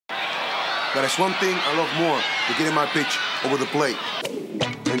But there's one thing I love more than getting my pitch over the plate.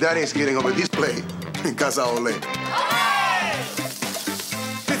 And that is getting over this plate in Casa Ole.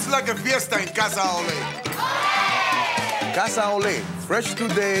 It's like a fiesta in Casa Ole. Casa Ole, fresh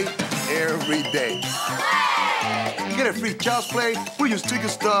today, every day. You get a free child's play, we just take your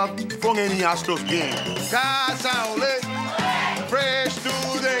stuff from any Astros game. Casa Ole, fresh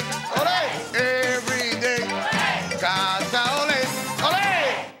today, ole, every day. Casa Ole,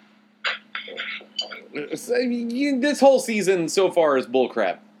 ole! So, this whole season so far is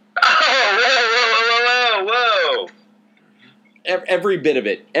bullcrap. Oh, whoa. Every bit of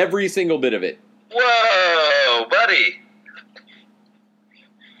it. Every single bit of it. Whoa, buddy.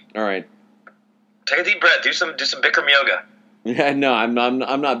 All right. Take a deep breath. Do some Bikram yoga. Yeah, no, I'm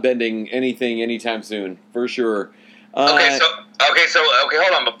not bending anything anytime soon, for sure. Okay,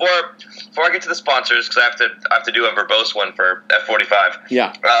 hold on. Before I get to the sponsors, because I have to do a verbose one for F45.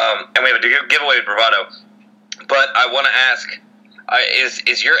 Yeah. And we have a giveaway with Bravado. But I want to ask,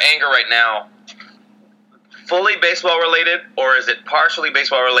 is your anger right now fully baseball related, or is it partially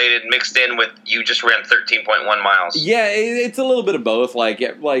baseball related mixed in with you just ran 13.1 miles? Yeah, it's a little bit of both. Like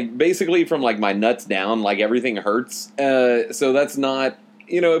basically from like my nuts down, like everything hurts. So that's not,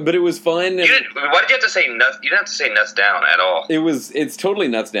 but it was fun. Why did you have to say nuts? You didn't have to say nuts down at all. It's totally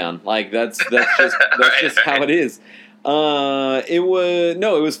nuts down. Like that's just how it is. It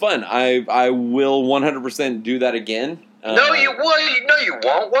was fun. I will 100% do that again. No, you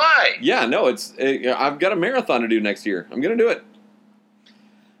won't. Why? Yeah, no, I've got a marathon to do next year. I'm gonna do it.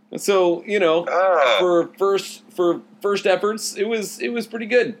 So for first efforts, it was pretty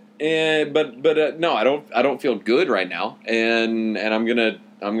good. But no, I don't feel good right now, and I'm gonna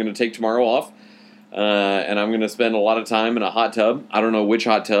take tomorrow off, and I'm gonna spend a lot of time in a hot tub. I don't know which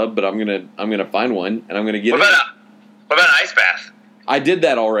hot tub, but I'm gonna find one, and I'm gonna get. What about an ice bath? I did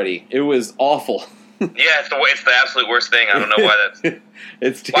that already. It was awful. Yeah, it's the absolute worst thing. I don't know why that's.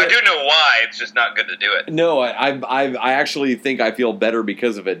 I do know why. It's just not good to do it. No, I actually think I feel better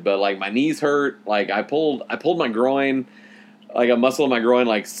because of it. But like my knees hurt. Like I pulled my groin, like a muscle in my groin,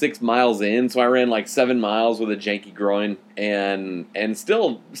 like 6 miles in. So I ran like 7 miles with a janky groin, and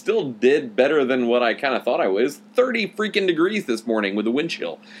still did better than what I kind of thought I was. 30 freaking degrees this morning with the wind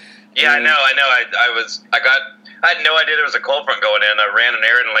chill. Yeah, I know. I had no idea there was a cold front going in. I ran an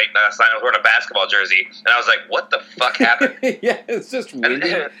errand late last night. I was wearing a basketball jersey, and I was like, what the fuck happened? Yeah, it's just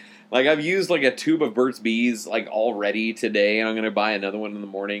windy. Like, I've used, like, a tube of Burt's Bees, like, already today, and I'm going to buy another one in the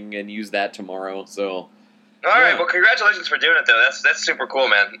morning and use that tomorrow, so. All right, well, congratulations for doing it, though. That's super cool,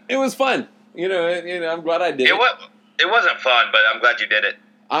 man. It was fun. I'm glad I did it. It wasn't fun, but I'm glad you did it.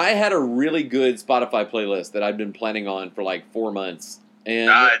 I had a really good Spotify playlist that I'd been planning on for, like, 4 months,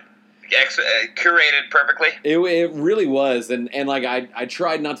 and... curated perfectly. It really was, and like I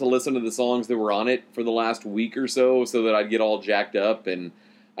tried not to listen to the songs that were on it for the last week or so that I'd get all jacked up, and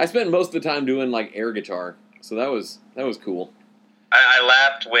I spent most of the time doing like air guitar, so that was cool. I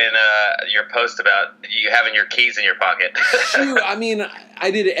laughed when your post about you having your keys in your pocket. Shoot, I mean,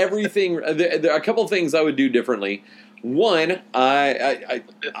 I did everything. There are a couple things I would do differently. One,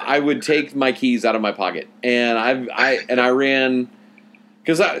 I would take my keys out of my pocket, and I ran.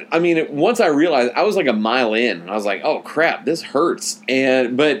 Because, once I realized, I was like a mile in, and I was like, oh, crap, this hurts.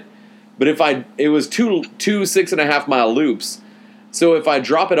 But it was two 6.5 mile loops. So if I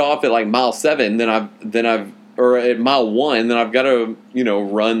drop it off at like mile 7, or at mile 1, then I've got to,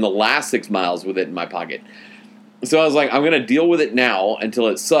 run the last 6 miles with it in my pocket. So I was like, I'm going to deal with it now until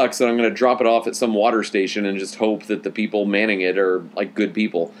it sucks, and I'm going to drop it off at some water station and just hope that the people manning it are like good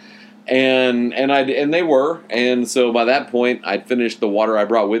people. And they were, and so by that point I'd finished the water I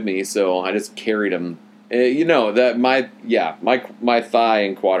brought with me, so I just carried them. That my thigh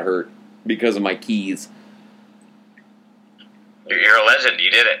and quad hurt because of my keys. You're a legend.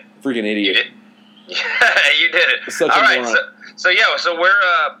 You did it. Freaking idiot. You did. Yeah, you did it. Such all a right. moron. So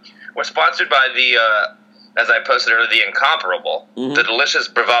we're sponsored by the as I posted earlier, the incomparable, the delicious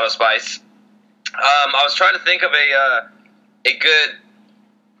Bravado Spice. I was trying to think of a good.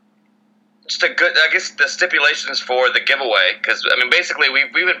 I guess the stipulations for the giveaway, because basically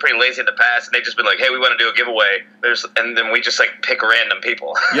we've been pretty lazy in the past, and they've just been like, hey, we want to do a giveaway, and then we just like pick random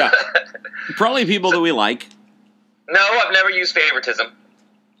people. Yeah, probably people that we like. No, I've never used favoritism.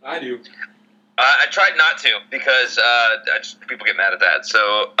 I do. I tried not to because people get mad at that.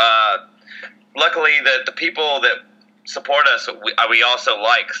 So luckily, the people that support us, we also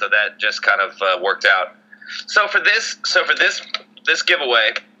like, so that just kind of worked out. So for this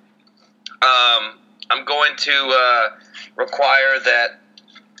giveaway. I'm going to require that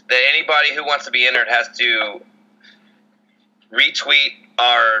anybody who wants to be entered has to retweet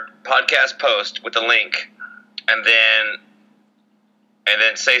our podcast post with the link, and then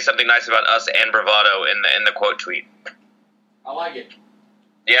say something nice about us and Bravado in the quote tweet. I like it.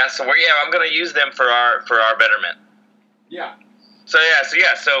 Yeah, so I'm gonna use them for our betterment. Yeah. So if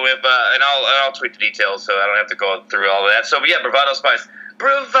and I'll tweet the details so I don't have to go through all of that. So yeah, Bravado Spice.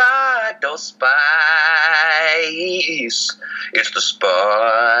 Bravado Spice. It's the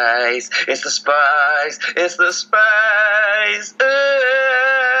spice. It's the spice. It's the spice of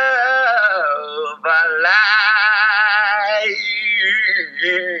our lives.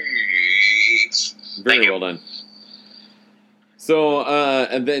 Very well done. So,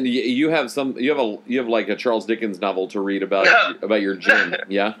 and then you have like a Charles Dickens novel to read about your gym,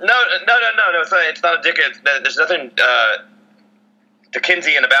 yeah? No. It's not a Dickens. There's nothing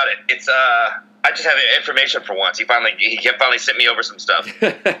Dickensian about it. It's I just have information for once. He finally sent me over some stuff.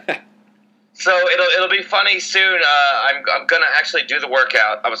 So it'll be funny soon. I'm gonna actually do the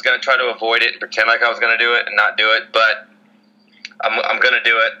workout. I was gonna try to avoid it and pretend like I was gonna do it and not do it, but I'm gonna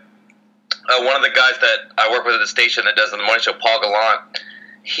do it. One of the guys that I work with at the station that does the morning show, Paul Gallant,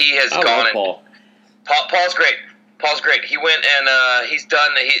 he has gone and Paul. Paul's great. Paul's great. He went and he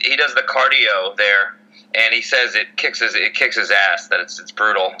does the cardio there, and he says it kicks his ass. That it's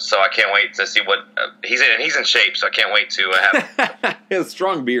brutal. So I can't wait to see what he's in shape. So I can't wait to have he has a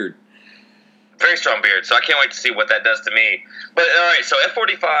strong beard. Very strong beard. So I can't wait to see what that does to me. But all right, so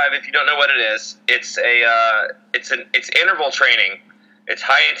F45. If you don't know what it is, it's interval training. It's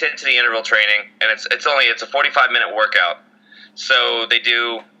high intensity interval training, and it's a 45-minute workout. So they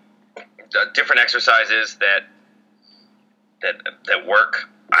do different exercises that work.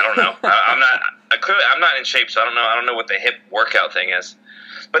 I don't know. I'm not in shape, so I don't know what the hip workout thing is.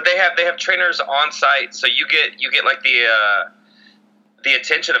 But they have trainers on site, so you get like the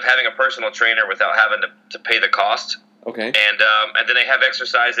attention of having a personal trainer without having to pay the cost. Okay. And then they have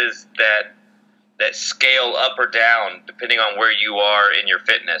exercises that scale up or down depending on where you are in your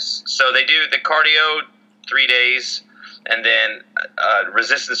fitness. So they do the cardio 3 days, and then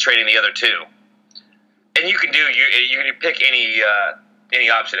resistance training the other 2. And you can pick any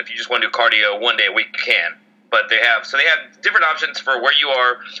option. If you just want to do cardio 1 day a week, you can. But they have different options for where you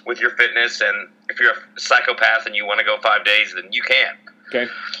are with your fitness, and if you're a psychopath and you want to go 5 days, then you can. Okay.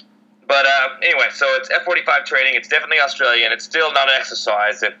 But anyway, so it's F45 training. It's definitely Australian. It's still not an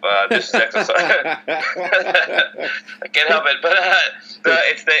exercise if this is exercise. I can't help it. But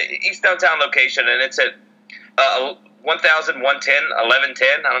it's the East Downtown location, and it's at 1110.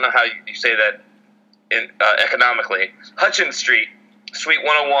 I don't know how you say that economically. Hutchins Street, Suite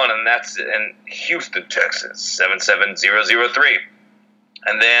 101, and that's in Houston, Texas, 77003.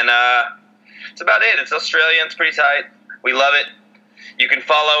 And then it's about it. It's Australian. It's pretty tight. We love it. You can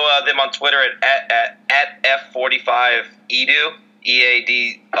follow them on Twitter at F45EDO,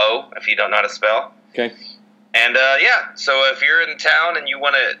 EADO, if you don't know how to spell. Okay. And so if you're in town and you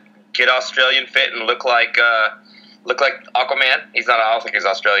want to get Australian fit and look like Aquaman, he's not. I don't think he's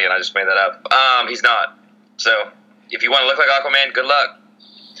Australian. I just made that up. He's not. So if you want to look like Aquaman, good luck.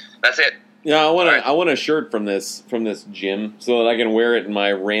 That's it. Yeah, I want a shirt from this gym so that I can wear it in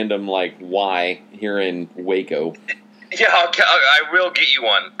my random Y here in Waco. Yeah, I will get you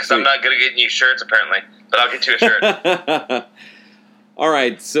one, because I'm not good at getting you shirts, apparently. But I'll get you a shirt. All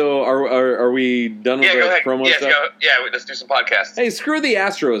right, so are we done with the promo stuff? Let's do some podcasts. Hey, screw the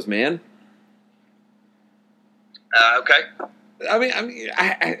Astros, man. Okay.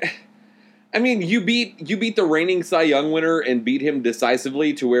 I mean, you beat the reigning Cy Young winner and beat him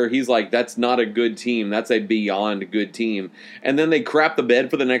decisively to where he's like, that's not a good team. That's a beyond good team. And then they crap the bed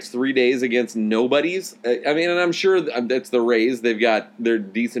for the next 3 days against nobodies. I mean, and I'm sure that's the Rays. They've got their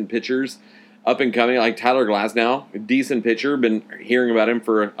decent pitchers up and coming, like Tyler Glasnow, a decent pitcher. Been hearing about him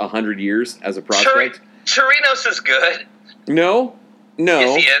for 100 years as a prospect. Chirinos is good. No.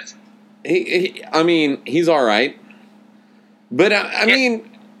 Yes, he is. I mean, he's all right. But I mean,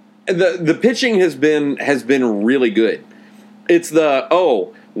 the pitching has been really good. It's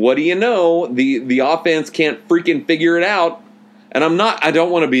what do you know? The offense can't freaking figure it out. And I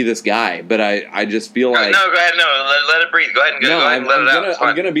don't want to be this guy, but I just feel like no, go ahead, let it breathe. Go ahead and go ahead and let it out.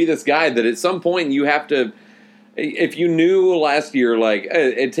 I'm gonna be this guy that at some point you have to. If you knew last year,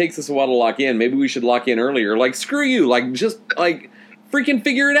 it takes us a while to lock in, maybe we should lock in earlier. Screw you, just freaking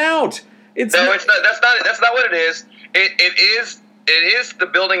figure it out. It's not. That's not what it is. It is the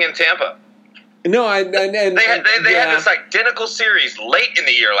building in Tampa. No, they had this identical series late in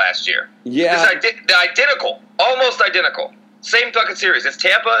the year last year. Yeah, identical, almost identical. Same fucking series. It's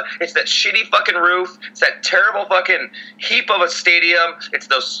Tampa. It's that shitty fucking roof. It's that terrible fucking heap of a stadium. It's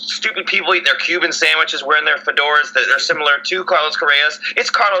those stupid people eating their Cuban sandwiches, wearing their fedoras that are similar to Carlos Correa's. It's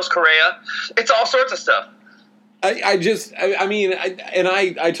Carlos Correa. It's all sorts of stuff. I mean,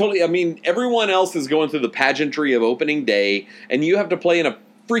 everyone else is going through the pageantry of opening day, and you have to play in a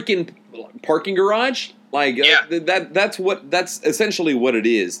freaking parking garage. Like, that's essentially what it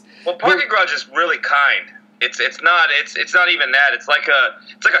is. Well, parking garage is really kind. It's not even that. It's like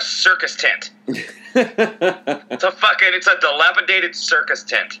a circus tent. It's a dilapidated circus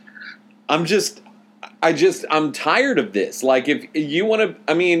tent. I'm tired of this. Like, if you want to,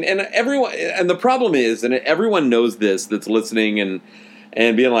 I mean, and the problem is, and everyone knows this that's listening and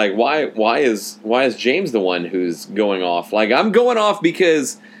being like, why is James the one who's going off? Like, I'm going off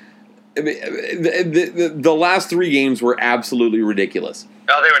because the last 3 games were absolutely ridiculous.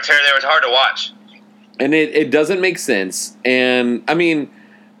 Oh, they were hard to watch. And it doesn't make sense. And, I mean,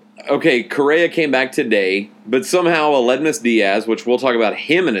 okay, Correa came back today, but somehow Aledmus Diaz, which we'll talk about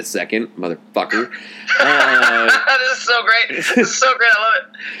him in a second, motherfucker. This is so great. This is so great. I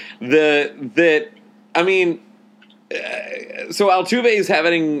love it. So Altuve's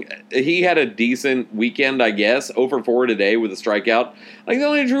he had a decent weekend, I guess, 0-for-4 today with a strikeout. Like, they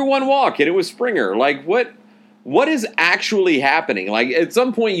only drew 1 walk, and it was Springer. Like, what is actually happening? Like, at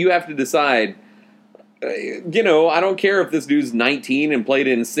some point you have to decide, I don't care if this dude's 19 and played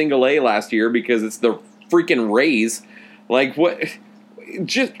in single A last year because it's the freaking Rays. Like, what?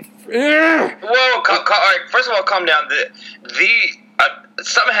 Just. Whoa! All right, first of all, calm down.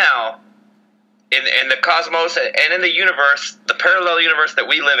 Somehow, in the cosmos and in the universe, the parallel universe that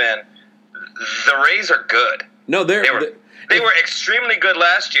we live in, the Rays are good. No, they were extremely good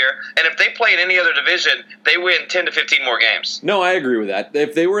last year, and if they play in any other division, they win 10 to 15 more games. No, I agree with that.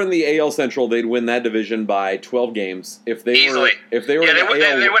 If they were in the AL Central, they'd win that division by 12 games. Easily. They win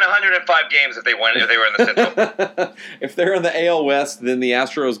 105 games if they were in the Central. If they're in the AL West, then the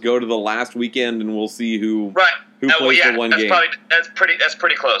Astros go to the last weekend, and we'll see who plays the one game. That's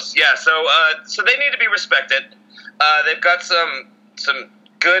pretty close. Yeah, so they need to be respected. They've got some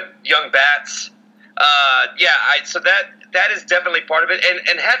good young bats. So that is definitely part of it,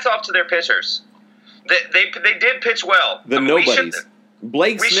 and hats off to their pitchers. They did pitch well. The nobodies.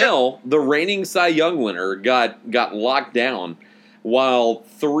 Blake Snell, the reigning Cy Young winner, got locked down, while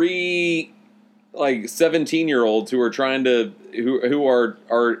 3 17-year-olds who are who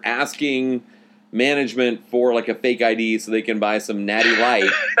are asking management for like a fake ID so they can buy some Natty Light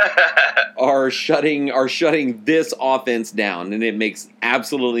are shutting this offense down, and it makes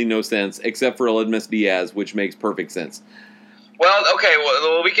absolutely no sense except for Aledmus Diaz, which makes perfect sense. Well, okay,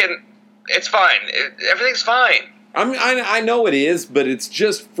 well we can. It's fine. Everything's fine. I know it is, but it's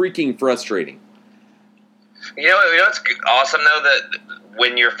just freaking frustrating. You know what's awesome though, that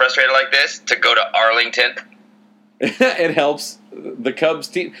when you're frustrated like this, to go to Arlington. It helps the Cubs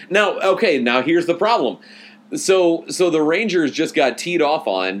team. Now here's the problem. So the Rangers just got teed off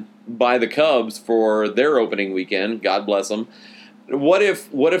on by the Cubs for their opening weekend. God bless them. What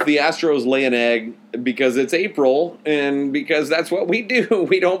if the Astros lay an egg because it's April and because that's what we do?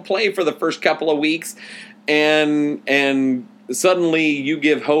 We don't play for the first couple of weeks, and suddenly you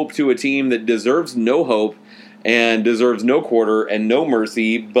give hope to a team that deserves no hope and deserves no quarter and no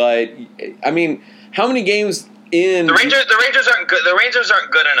mercy. But I mean, how many games? The Rangers aren't good. The Rangers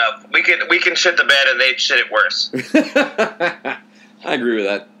aren't good enough. We can shit the bed and they shit it worse. I agree with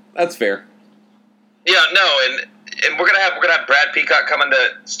that. That's fair. Yeah, no, and we're gonna have Brad Peacock coming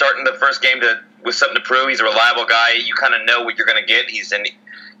to start in the first game with something to prove. He's a reliable guy. You kind of know what you're gonna get. He's an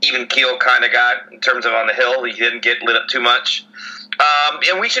even keel kind of guy in terms of on the hill. He didn't get lit up too much.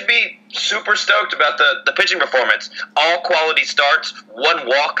 And we should be super stoked about the pitching performance. All quality starts, 1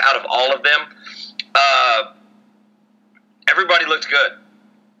 walk out of all of them. Everybody looked good,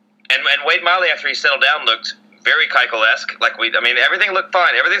 and Wade Miley, after he settled down, looked very Keuchel-esque. Everything looked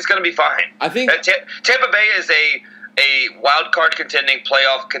fine. Everything's going to be fine. I think Tampa Bay is a wild card contending,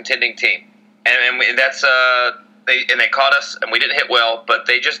 playoff contending team, and that's they caught us, and we didn't hit well, but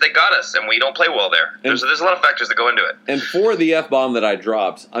they got us, and we don't play well there. There's a lot of factors that go into it. And for the F-bomb that I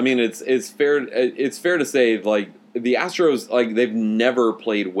dropped, I mean, it's fair to say, like, the Astros, like, they've never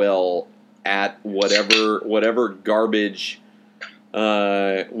played well at whatever garbage,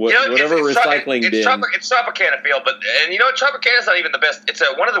 whatever recycling bin. It's Tropicana field, and Tropicana's not even the best. It's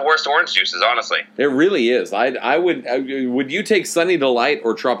one of the worst orange juices, honestly. It really is. Would you take Sunny Delight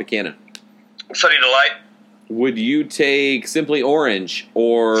or Tropicana? Sunny Delight. Would you take Simply Orange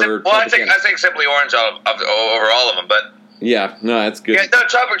or? I think Simply Orange over all of them, but. Yeah, no, that's good. Yeah, no,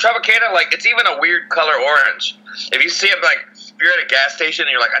 Tropicana, like, it's even a weird color orange. If you see it, like, you're at a gas station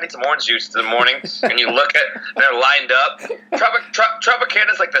and you're like, I need some orange juice in the morning, and you look at and they're lined up.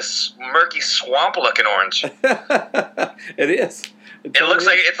 Tropicana's like this murky swamp-looking orange. It is. It looks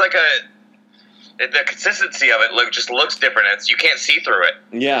like the consistency of it just looks different. You can't see through it.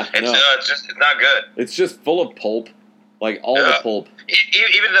 Yeah, it's not good. It's just full of pulp, like all the pulp.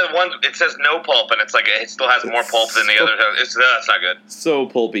 Even the one it says no pulp, and it's like it still has more pulp than the other. It's not good. So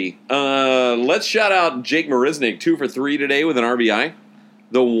pulpy. Let's shout out Jake Marisnick, 2 for 3 today with an RBI.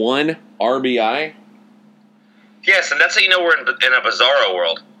 The 1 RBI. Yes, and that's how you know we're in a bizarro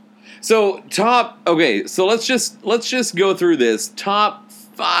world. So so let's just go through this. Top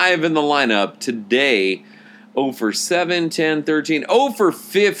 5 in the lineup today. 0 for 7, 10, 13. 0 for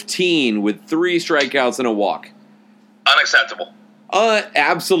 15 with 3 strikeouts and a walk. Unacceptable.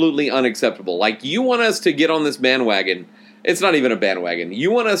 Absolutely unacceptable. Like, you want us to get on this bandwagon. It's not even a bandwagon.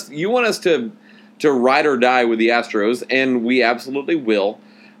 You want us to ride or die with the Astros, and we absolutely will.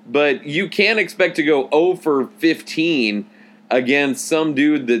 But you can't expect to go 0 for 15 against some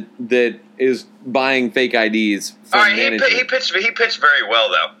dude that is buying fake IDs. All right, he pitched very well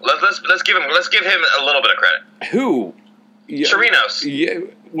though. Let's give him a little bit of credit. Who? Chirinos. Yeah.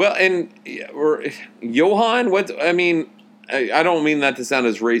 Well, or Johan. What? I mean, I don't mean that to sound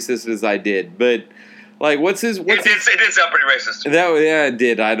as racist as I did, but like, it did sound pretty racist. It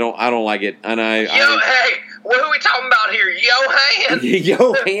did. I don't like it, and hey, what are we talking about here?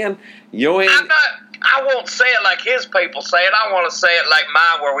 Johan. Johan. I won't say it like his people say it. I want to say it like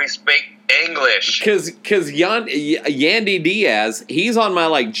mine, where we speak English. Because Yandy Diaz, he's on my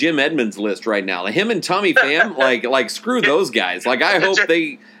like Jim Edmonds list right now. Him and Tommy Pham, like screw those guys. Like I hope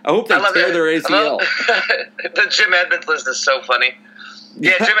they tear their ACL. The Jim Edmonds list is so funny.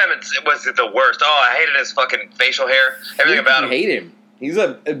 Yeah, Jim Edmonds was the worst. Oh, I hated his fucking facial hair. Everything about him. I hate him. He's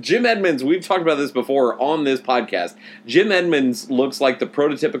Jim Edmonds. We've talked about this before on this podcast. Jim Edmonds looks like the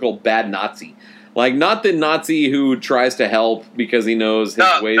prototypical bad Nazi. Like, not the Nazi who tries to help because he knows his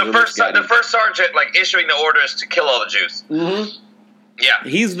ways are misguided. The first sergeant, like, issuing the orders to kill all the Jews. Mm-hmm. Yeah.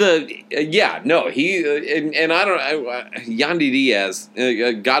 He's the... and I don't... Yandy Diaz,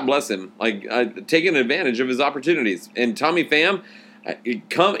 God bless him, like, taking advantage of his opportunities. And Tommy Pham,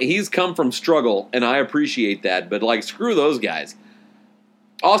 he's come from struggle, and I appreciate that. But, like, screw those guys.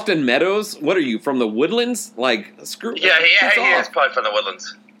 Austin Meadows, what are you, from the Woodlands? Like, screw... Yeah, he is probably from the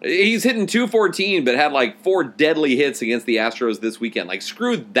Woodlands. He's hitting .214, but had like 4 deadly hits against the Astros this weekend. Like,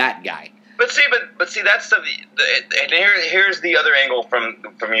 screw that guy. But see, that's and here's the other angle from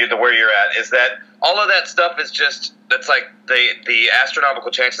you to where you're at, is that all of that stuff is just, that's like the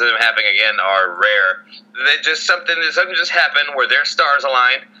astronomical chances of them happening again are rare. Something just happened where their stars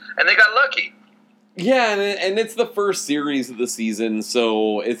aligned and they got lucky. Yeah, and it's the first series of the season,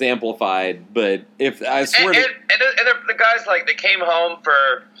 so it's amplified. But if I swear, the guys, like, they came home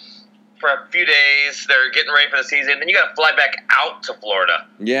for a few days, they're getting ready for the season, then you got to fly back out to Florida.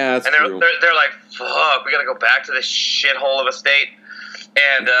 Yeah, that's true. They're like, fuck, we got to go back to this shithole of a state.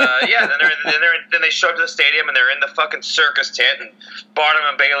 And then they show up to the stadium and they're in the fucking circus tent, and Barnum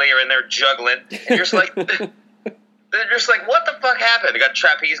and Bailey are in there juggling, and you're just like. They're just like, what the fuck happened? They got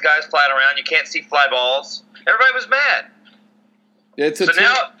trapeze guys flying around. You can't see fly balls. Everybody was mad.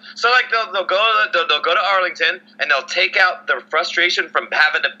 So they'll go to Arlington and they'll take out their frustration from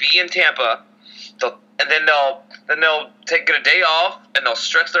having to be in Tampa, and then they'll get a day off and they'll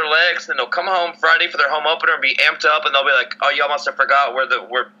stretch their legs and they'll come home Friday for their home opener and be amped up, and they'll be like, oh, y'all must have forgot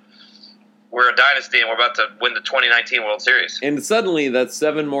we're a dynasty and we're about to win the 2019 World Series. And suddenly that's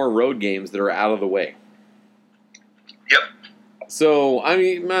 7 more road games that are out of the way. Yep. So I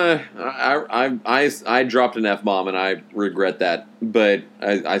mean, I dropped an F-bomb and I regret that, but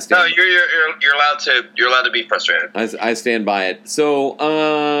I stand. No, you're allowed to be frustrated. I stand by it. So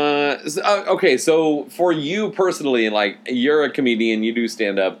okay. So for you personally, like, you're a comedian, you do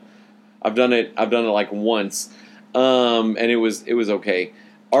stand up. I've done it like once, and it was okay.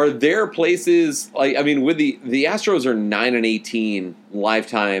 Are there places, like, I mean, with the Astros are 9-18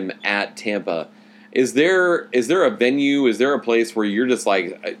 lifetime at Tampa. Is there a venue? Is there a place where you're just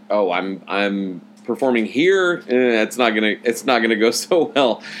like, oh, I'm performing here? It's not gonna go so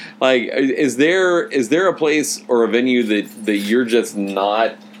well. Like, is there a place or a venue that you're just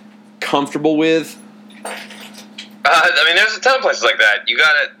not comfortable with? I mean, there's a ton of places like that. You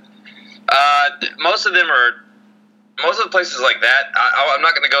got it. Most of the places like that. I'm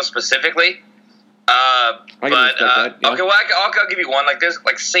not going to go specifically. Okay, well, I'll give you one. Like, there's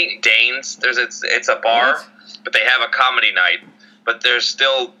like St. Dane's. It's a bar, but they have a comedy night. But there's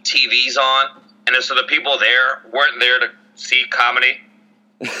still TVs on, and so the people there weren't there to see comedy.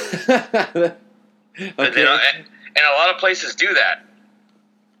 Okay. and a lot of places do that.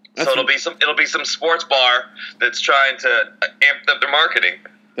 So it'll be some sports bar that's trying to amp up their marketing.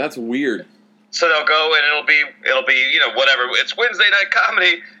 That's weird. So they'll go and it'll be whatever. It's Wednesday night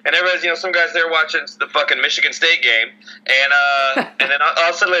comedy, and everybody's some guys there watching the fucking Michigan State game, and and then all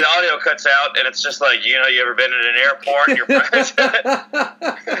of a sudden the audio cuts out, and it's just like you ever been in an airport and your friends, and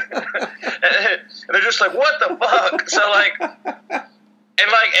they're just like, what the fuck? So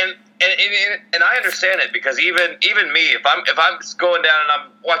and I understand it because even me, if I'm going down and I'm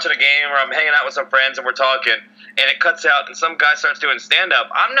watching a game or I'm hanging out with some friends and we're talking and it cuts out and some guy starts doing stand up,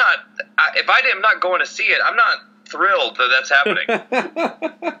 I'm not going to see it. I'm not thrilled that that's happening.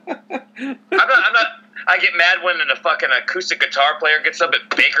 I'm not. I get mad when a fucking acoustic guitar player gets up at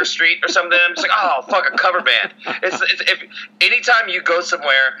Baker Street or something. I'm just like, oh, fuck, a cover band. Anytime you go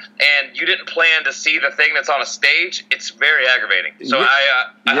somewhere and you didn't plan to see the thing that's on a stage, it's very aggravating. So I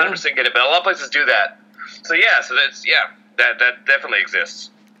 100% get it, but a lot of places do that. So that definitely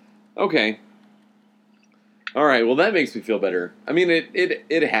exists. Okay. All right. Well, that makes me feel better. I mean,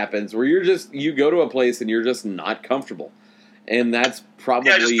 it happens where you go to a place and you're just not comfortable, and that's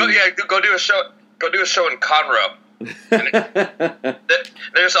probably go do a show. Go do a show in Conroe. They're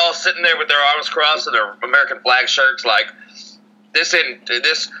just all sitting there with their arms crossed and their American flag shirts, like this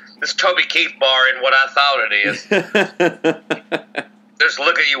Toby Keith bar in what I thought it is. They're just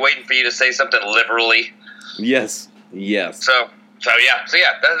looking at you, waiting for you to say something liberally. Yes. So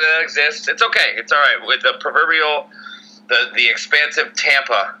that exists. It's okay. It's all right. With the proverbial, the expansive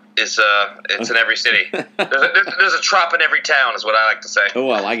Tampa is it's in every city. There's a trop in every town, is what I like to say.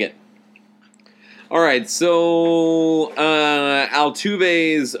 Oh, I like it. All right, so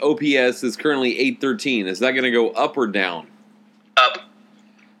Altuve's OPS is currently 813. Is that going to go up or down? Up.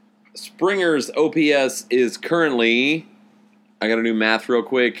 Springer's OPS is currently, I got to do math real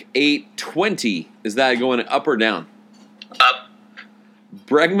quick, 820. Is that going up or down? Up.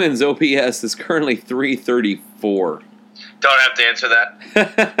 Bregman's OPS is currently 334. Don't have to answer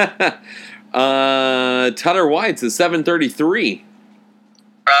that. Tyler White's is 733.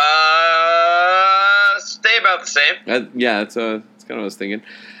 Stay about the same. That's kind of what I was thinking.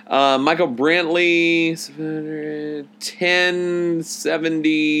 Michael Brantley,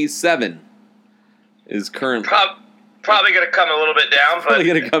 1077 is currently probably going to come a little bit down. Probably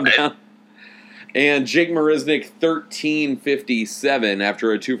going to come down. And Jake Marisnick, 1357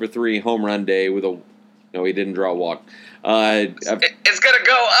 after a 2-for-3 home run day with a. No, he didn't draw a walk. It's going to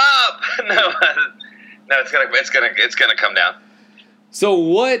go up. No, it's going to come down. So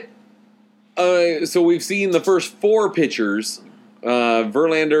what? So we've seen the first 4 pitchers.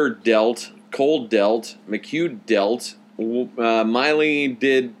 Verlander dealt, Cole dealt, McHugh dealt. Miley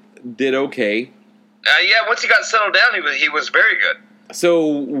did okay. Once he got settled down, he was very good. So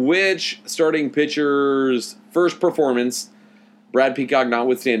which starting pitcher's first performance, Brad Peacock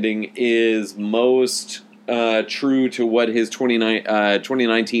notwithstanding, is most true to what his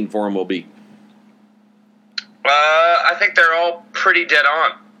 2019 form will be? I think they're all pretty dead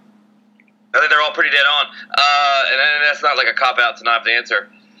on. And that's not like a cop-out to not have to answer.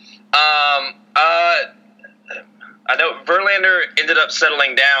 I know Verlander ended up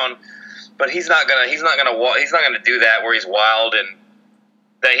settling down, but he's not gonna do that where he's wild, and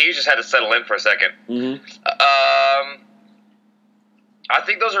that he just had to settle in for a second. Mm-hmm. I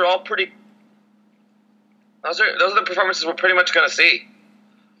think those are all pretty. Those are the performances we're pretty much going to see.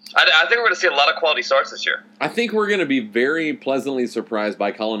 I think we're going to see a lot of quality starts this year. I think we're going to be very pleasantly surprised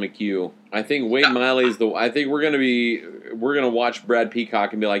by Colin McHugh. I think Wade Miley's I think we're going to watch Brad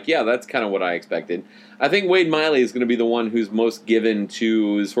Peacock and be like, yeah, that's kind of what I expected. I think Wade Miley is going to be the one who's most given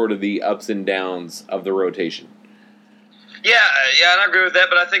to sort of the ups and downs of the rotation. Yeah, and I agree with that.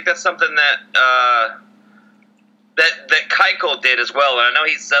 But I think that's something that that Keuchel did as well. And I know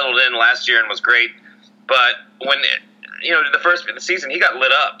he settled in last year and was great, but when the first bit of the season, he got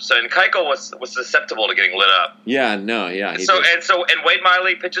lit up. So, and Keuchel was susceptible to getting lit up. Yeah, no, yeah. And Wade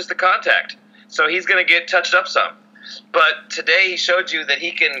Miley pitches to contact, so he's going to get touched up some. But today he showed you that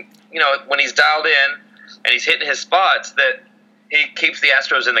he can, when he's dialed in and he's hitting his spots, that he keeps the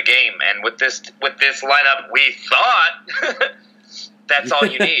Astros in the game. And with this lineup, we thought that's all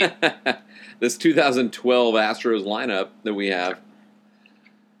you need. This 2012 Astros lineup that we have.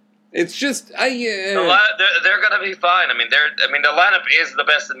 It's just they're going to be fine. I mean, the lineup is the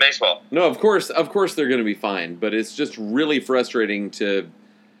best in baseball. No, of course they're going to be fine. But it's just really frustrating to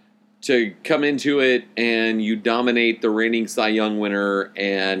come into it and you dominate the reigning Cy Young winner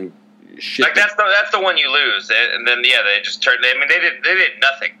and shit. Like that's the one you lose, and then they just turned. I mean, they did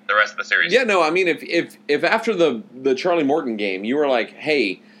nothing the rest of the series. Yeah, no, I mean, if after the Charlie Morton game you were like,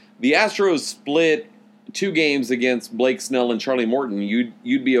 hey, the Astros split 2 games against Blake Snell and Charlie Morton,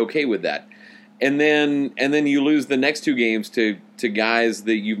 you'd be okay with that. And then you lose the next 2 games to guys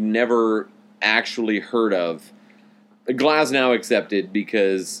that you've never actually heard of. Glasnow accepted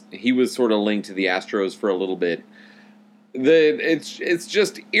because he was sort of linked to the Astros for a little bit. It's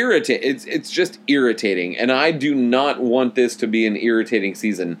just It's just irritating, and I do not want this to be an irritating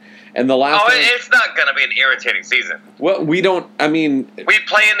season. And the last, it's not going to be an irritating season. Well, we don't. I mean, we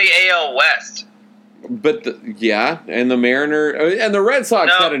play in the AL West. But and the and the Red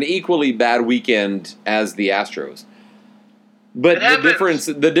Sox had an equally bad weekend as the Astros. But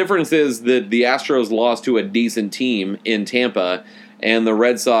the difference is that the Astros lost to a decent team in Tampa, and the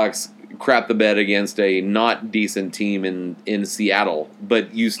Red Sox crap the bed against a not decent team in Seattle.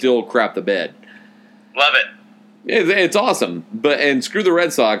 But you still crap the bed. Love it. It's awesome, and screw the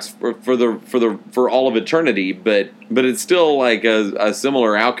Red Sox for all of eternity. But it's still like a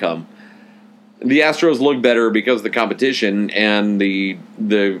similar outcome. The Astros look better because of the competition and the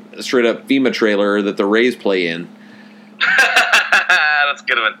straight up FEMA trailer that the Rays play in. That's a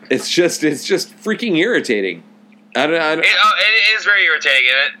good one. It's just freaking irritating. It is very irritating,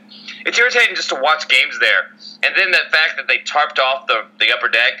 and it's irritating just to watch games there. And then the fact that they tarped off the upper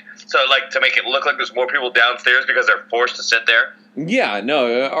deck, so like to make it look like there's more people downstairs because they're forced to sit there. Yeah,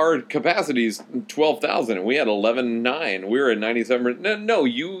 no, our capacity's 12,000, and we had 11,900. We were at 97%. No,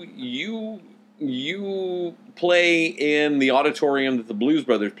 you play in the auditorium that the Blues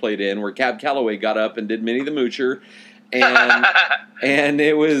Brothers played in, where Cab Calloway got up and did Minnie the Moocher, and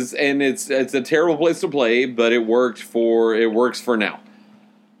it's a terrible place to play, but it works for now.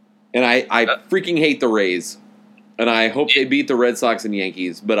 And I freaking hate the Rays, and I hope they beat the Red Sox and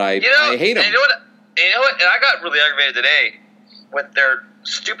Yankees, but I hate them. You know what? And I got really aggravated today with their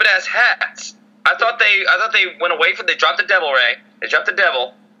stupid ass hats. I thought they went away from. They dropped the Devil Ray. They dropped the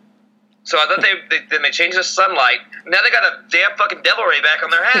Devil. So I thought they changed the sunlight. Now they got a damn fucking Devil Ray back on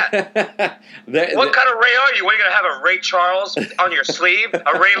their hat. What kind of Ray are you? What, are you going to have a Ray Charles on your sleeve?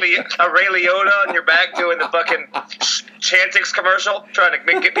 A Ray Liotta on your back doing the fucking Chantix commercial trying to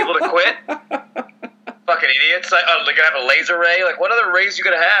get people to quit? Fucking idiots. Like, they're going to have a laser ray? Like, what other rays you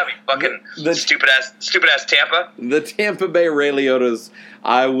going to have? You fucking stupid ass Tampa? The Tampa Bay Ray Liotta's,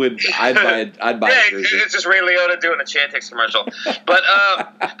 I'd buy yeah, it's just Ray Liotta doing the Chantix commercial. But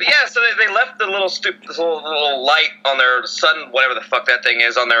yeah, so they left the this little light on their sun, whatever the fuck that thing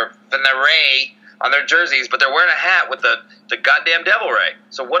is, on their ray on their jerseys, but they're wearing a hat with the goddamn Devil Ray.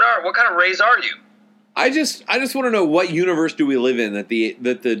 So what kind of rays are you? I just want to know, what universe do we live in that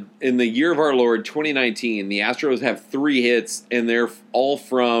in the year of our Lord 2019, the Astros have 3 hits, and they're all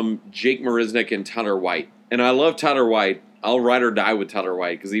from Jake Marisnick and Tyler White. And I love Tyler White. I'll ride or die with Tyler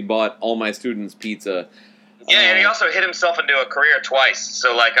White because he bought all my students pizza. Yeah, and he also hit himself into a career twice.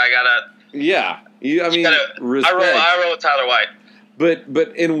 So like I gotta. Yeah, respect. I roll with Tyler White.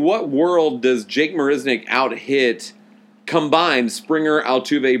 But in what world does Jake Marisnick out-hit combined Springer,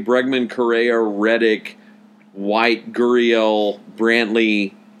 Altuve, Bregman, Correa, Reddick, White, Gurriel,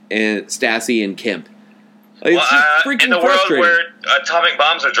 Brantley, and Stassi, and Kemp? It's just freaking in the frustrating. world where atomic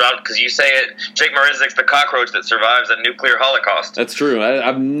bombs are dropped, because you say it, Jake Marisnick's the cockroach that survives a nuclear holocaust. That's true.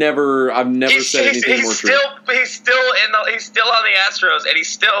 I've never said anything more true. He's still on the Astros, and he's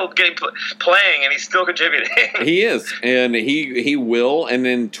still playing, and he's still contributing. He is, and he will. And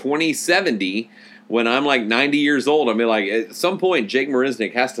in 2070, when I'm like 90 years old, I'll be like, at some point, Jake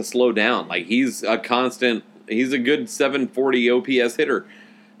Marisnick has to slow down. Like, he's a good 740 OPS hitter,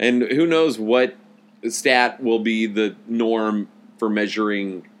 and who knows what stat will be the norm for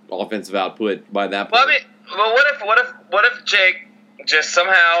measuring offensive output by that point. Well, I mean, what if Jake just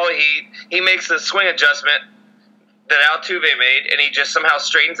somehow he makes a swing adjustment that Altuve made, and he just somehow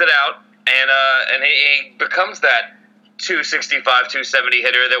straightens it out, and he becomes that 265, 270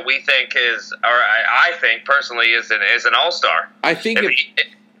 hitter that we think is, or I think personally is an all-star. I think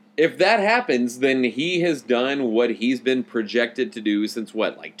if that happens, then he has done what he's been projected to do since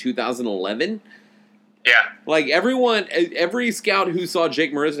like 2011. Yeah. Like every scout who saw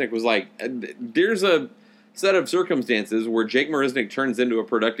Jake Marisnick was like, there's a set of circumstances where Jake Marisnick turns into a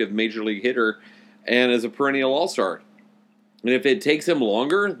productive major league hitter and is a perennial all-star. And if it takes him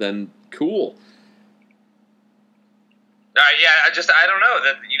longer, then cool. Yeah, I don't know.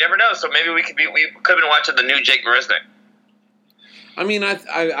 That you never know. So maybe we could have been watching the new Jake Marisnick. I mean,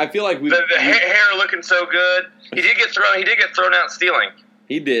 I feel like the hair looking so good. He did get thrown out stealing.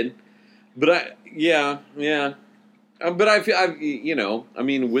 He did, but but I feel I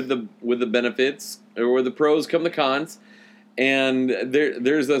mean, with the benefits or with the pros come the cons, and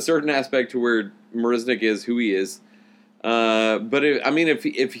there's a certain aspect to where Marisnick is who he is. But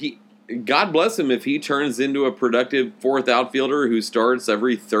if God bless him if he turns into a productive fourth outfielder who starts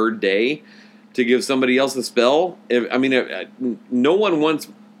every third day to give somebody else a spell. No one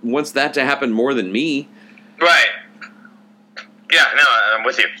wants that to happen more than me. Right. Yeah, no, I'm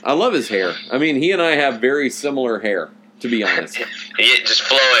with you. I love his hair. I mean, he and I have very similar hair, to be honest. Just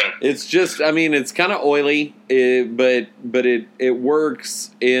flowing. It's just, it's kind of oily, but it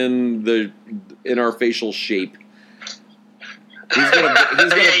works in our facial shape. He's gonna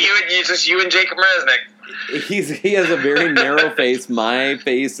you and Jacob Resnick. He has a very narrow face. My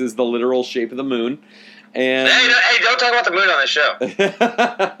face is the literal shape of the moon. And hey, don't talk about the moon on this show.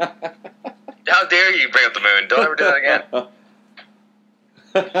 How dare you bring up the moon? Don't ever do that again.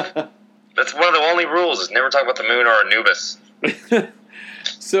 That's one of the only rules: is never talk about the moon or Anubis.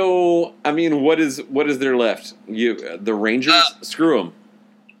 So, what is there left? The Rangers, screw them.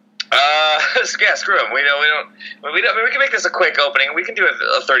 Yeah, screw them. We can make this a quick opening. We can do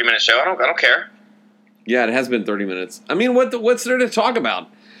a 30-minute show. I don't care. Yeah, it has been 30 minutes. What's there to talk about?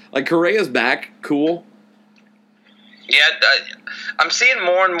 Like, Correa's back, cool. Yeah, I'm seeing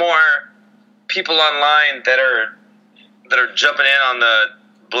more and more people online that are jumping in on the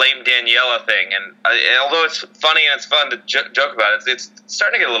blame Daniela thing, and although it's funny and it's fun to joke about it, it's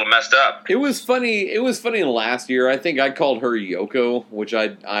starting to get a little messed up. It was funny last year. I think I called her Yoko, which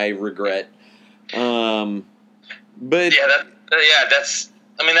I regret. But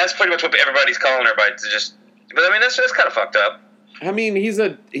that's pretty much what everybody's calling her that's just kind of fucked up.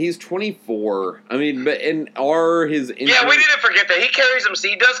 He's 24. His injuries. Yeah, we didn't forget that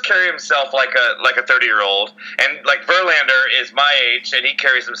he does carry himself like a 30-year-old, and like Verlander is my age, and he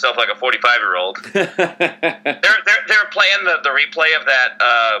carries himself like a 45-year-old. they're playing the replay of that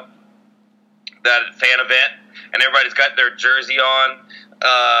fan event, and everybody's got their jersey on.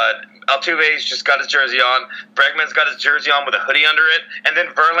 Altuve's just got his jersey on. Bregman's got his jersey on with a hoodie under it, and then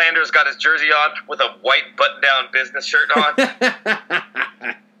Verlander's got his jersey on with a white button-down business shirt on.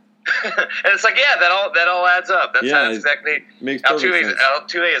 And it's like, yeah, that all adds up. That's exactly. Makes perfect sense.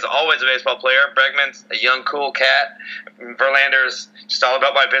 Altuve is always a baseball player. Bregman's a young, cool cat. Verlander's just all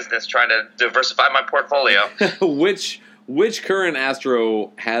about my business, trying to diversify my portfolio. Which current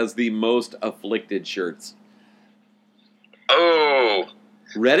Astro has the most afflicted shirts? Oh.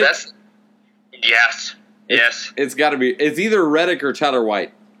 Reddick? Yes. It's got to be. It's either Reddick or Tyler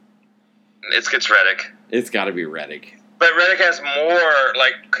White. It's Reddick. It's got to be Reddick. But Reddick has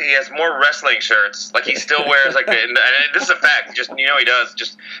more wrestling shirts. Like, he still wears and this is a fact. Just he does.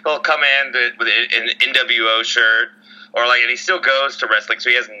 Just he'll come in with an NWO shirt, and he still goes to wrestling. So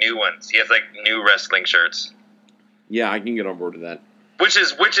he has new ones. He has new wrestling shirts. Yeah, I can get on board with that. Which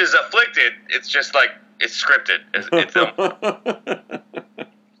is afflicted. It's just it's scripted. It's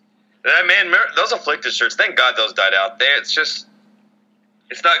man, those afflicted shirts. Thank God those died out. It's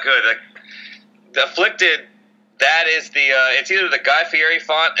not good. The afflicted. That is it's either the Guy Fieri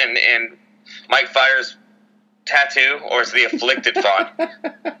font and Mike Fiers tattoo, or it's the afflicted font.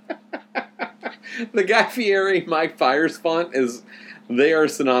 The Guy Fieri Mike Fiers font they are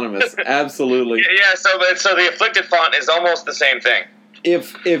synonymous. Absolutely. Yeah. So the afflicted font is almost the same thing.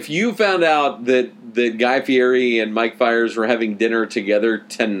 If you found out that Guy Fieri and Mike Fiers were having dinner together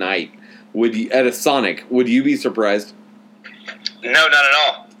tonight, at a Sonic, would you be surprised? No, not at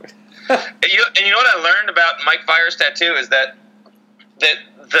all. And you know what I learned about Mike Fiers' tattoo is that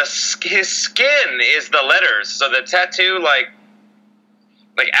his skin is the letters, so the tattoo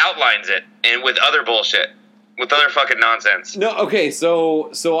outlines it, and with other bullshit, with other fucking nonsense. No, okay,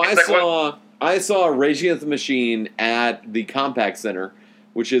 so I saw Rage Against the Machine at the Compaq Center,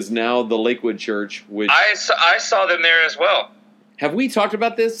 which is now the Lakewood Church. Which I saw them there as well. Have we talked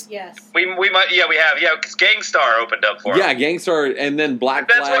about this? Yes. We might. Yeah, we have. Yeah, because Gangstar opened up for them. Yeah, Gangstar, and then Black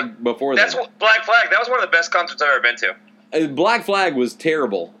Flag before that. Black Flag. That was one of the best concerts I've ever been to. Black Flag was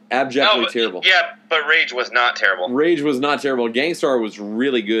terrible. Abjectly terrible. Yeah, but Rage was not terrible. Rage was not terrible. Gangstar was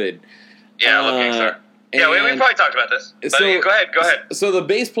really good. Yeah, I love Gangstar. Yeah, we probably talked about this. But go ahead. So the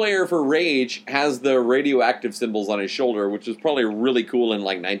bass player for Rage has the radioactive symbols on his shoulder, which was probably really cool in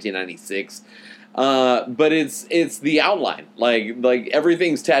 1996. But it's the outline, like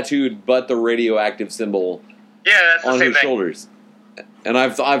everything's tattooed, but the radioactive symbol. Yeah, that's the on same his thing. shoulders. And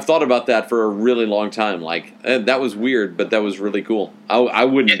I've thought about that for a really long time. That was weird, but that was really cool. I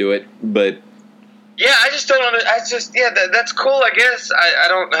wouldn't do it, but. Yeah, I just don't. That's cool. I guess I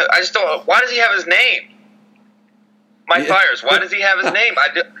don't. I just don't. Why does he have his name? Mike Fiers. Why does he have his name?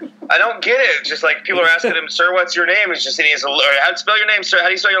 I don't get it. It's just people are asking him, "Sir, what's your name?" He's just saying, "How do you spell your name, sir? How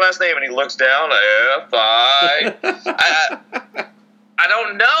do you spell your last name?" And he looks down. I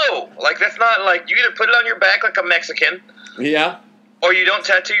don't know. That's not you either put it on your back like a Mexican. Yeah. or you don't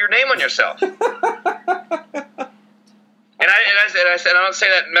tattoo your name on yourself. And I said, I don't say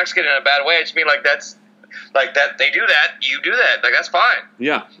that in Mexican in a bad way. I just mean like that's like that. They do that. You do that. Like that's fine.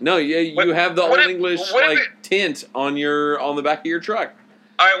 Yeah. No. Yeah. You have the Old English tint on the back of your truck.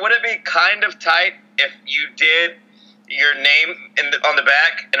 All right. Would it be kind of tight if you did your name on the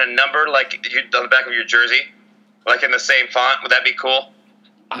back and a number like on the back of your jersey, like in the same font? Would that be cool?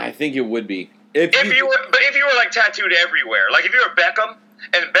 I think it would be. If you were like tattooed everywhere, like if you were Beckham,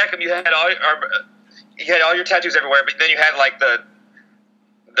 and Beckham, you had all your tattoos everywhere, but then you had like the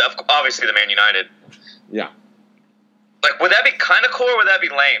obviously the Man United. Yeah. Like, would that be kind of cool, or would that be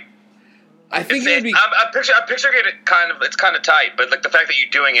lame? I think it would be. I'm picturing it it's kind of tight, but like the fact that you're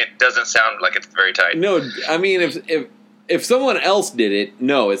doing it doesn't sound like it's very tight. No, I mean if someone else did it,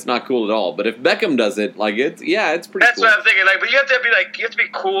 no, it's not cool at all. But if Beckham does it, like it's pretty. That's cool. what I'm thinking. Like, but you have to be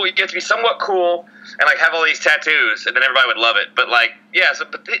cool. You have to be somewhat cool, and like have all these tattoos, and then everybody would love it. But like, yeah. So,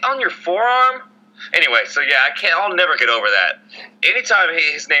 but on your forearm, anyway. So yeah, I'll never get over that. Anytime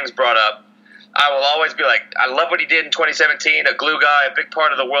his name's brought up, I will always be like, I love what he did in 2017. A glue guy, a big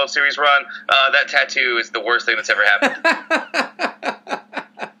part of the World Series run. That tattoo is the worst thing that's ever happened.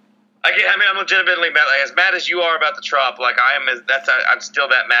 I'm legitimately mad. Like, as mad as you are about the Trop, like I am. I'm still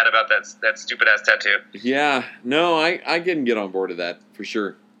that mad about that stupid ass tattoo. Yeah, no, I can get on board with that for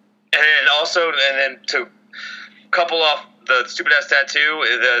sure. And then to couple off the stupid ass tattoo,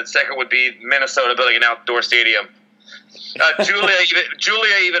 the second would be Minnesota building an outdoor stadium.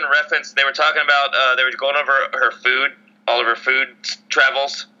 Julia even referenced. They were talking about they were going over her food, all of her food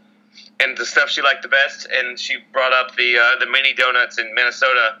travels, and the stuff she liked the best. And she brought up the mini donuts in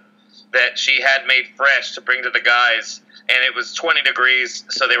Minnesota that she had made fresh to bring to the guys, and it was 20 degrees,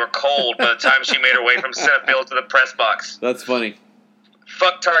 so they were cold by the time she made her way from center field to the press box. That's funny.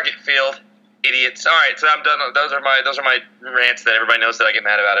 Fuck Target Field, idiots. All right, so I'm done. Those are my rants that everybody knows that I get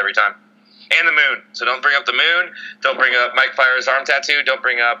mad about every time. And the moon. So don't bring up the moon. Don't bring up Mike Fire's arm tattoo. Don't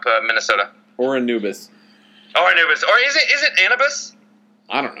bring up Minnesota. Or Anubis. Or is it Anubis?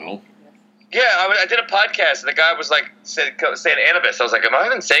 I don't know. Yeah, I did a podcast, and the guy was like saying Anubis. I was like, am I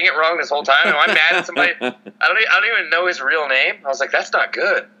even saying it wrong this whole time? Am I mad at somebody? I don't even know his real name. I was like, that's not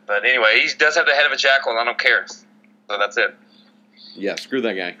good. But anyway, he does have the head of a jackal, and I don't care. So that's it. Yeah, screw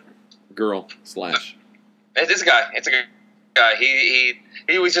that guy. Girl / It's a guy. It's a good guy. He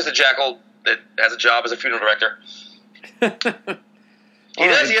was just a jackal that has a job as a funeral director. He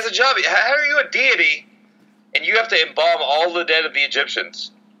does. He has a job. How are you a deity, and you have to embalm all the dead of the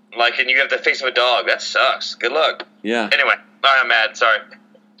Egyptians? Like, and you have the face of a dog. That sucks. Good luck. Yeah. Anyway, I'm mad. Sorry.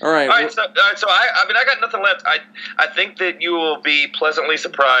 All right. So I got nothing left. I think that you will be pleasantly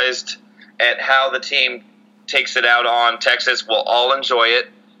surprised at how the team takes it out on Texas. We'll all enjoy it.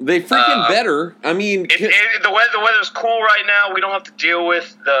 They freaking better. I mean, the weather's cool right now. We don't have to deal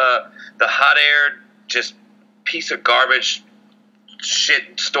with the hot air, just piece of garbage,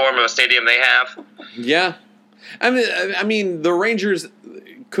 shit storm of a stadium they have. Yeah. I mean, the Rangers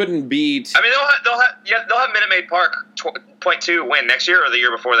couldn't beat. I mean, they'll have Minute Maid Park .2 win next year, or the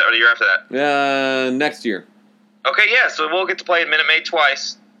year before that, or the year after that. Next year. Okay, yeah. So we'll get to play in Minute Maid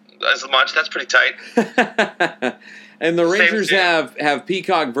twice as much. That's pretty tight. And the Rangers have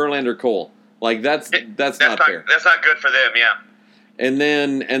Peacock, Verlander, Cole. Like that's not fair. That's not good for them. Yeah. And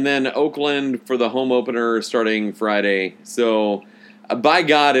then Oakland for the home opener starting Friday. So. By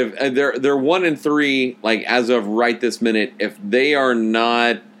God, if they're 1-3, like as of right this minute, if they are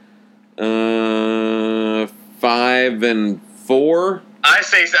not 5-4, I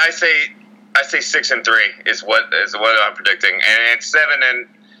say 6-3 is what I'm predicting, and 7 and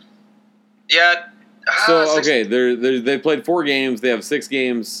yeah. So okay, they played 4 games. They have 6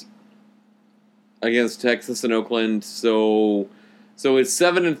 games against Texas and Oakland. So it's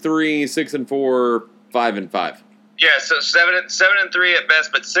 7-3, 6-4, 5-5. Yeah, so 7-3 at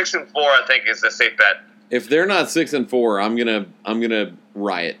best, but 6-4 I think is a safe bet. If they're not 6-4, I'm gonna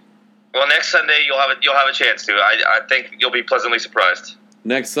riot. Well, next Sunday you'll have a chance to. I think you'll be pleasantly surprised.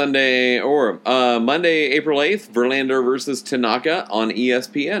 Next Sunday or Monday, April 8th, Verlander versus Tanaka on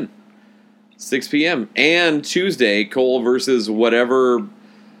ESPN, 6 p.m. And Tuesday, Cole versus whatever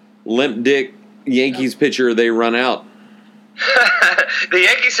limp dick Yankees pitcher they run out. The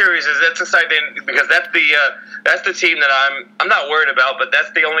Yankee series that's exciting because that's the team that I'm not worried about, but that's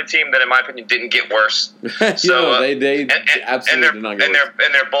the only team that, in my opinion, didn't get worse. So they absolutely did not get worse.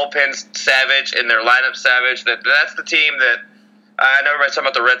 And their bullpen's savage, and their lineup savage. That's the team that I know everybody's talking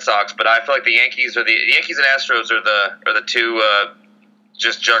about the Red Sox, but I feel like the Yankees and Astros are the two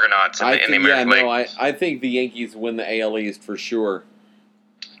just juggernauts in the American League. I think the Yankees win the AL East for sure.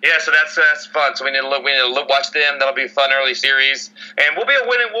 Yeah, so that's fun. So we need to watch them. That'll be a fun early series, and we'll be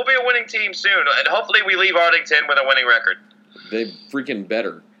a winning team soon. And hopefully we leave Arlington with a winning record. They freaking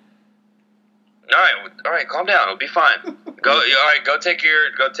better. All right, calm down. It'll be fine. Go take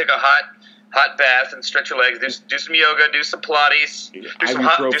a hot bath and stretch your legs. Do some yoga. Do some Pilates. Do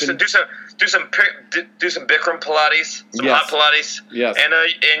some Bikram Pilates. Some hot Pilates. Yes.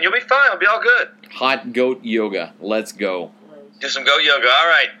 And you'll be fine. It'll be all good. Hot goat yoga. Let's go. Do some goat yoga. All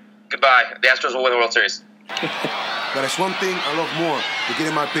right. Goodbye. The Astros will win the World Series. But there's one thing I love more than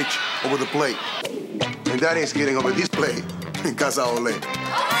getting my pitch over the plate, and that is getting over this plate in Casa Ole.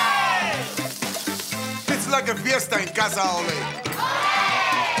 It's like a fiesta in Casa Ole.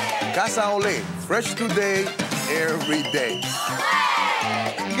 Casa Ole, fresh today, every day.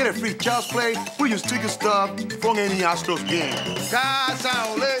 You get a free child's play, we just take your stuff from any Astros game. Casa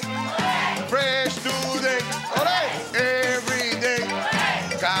Ole, fresh today, ole,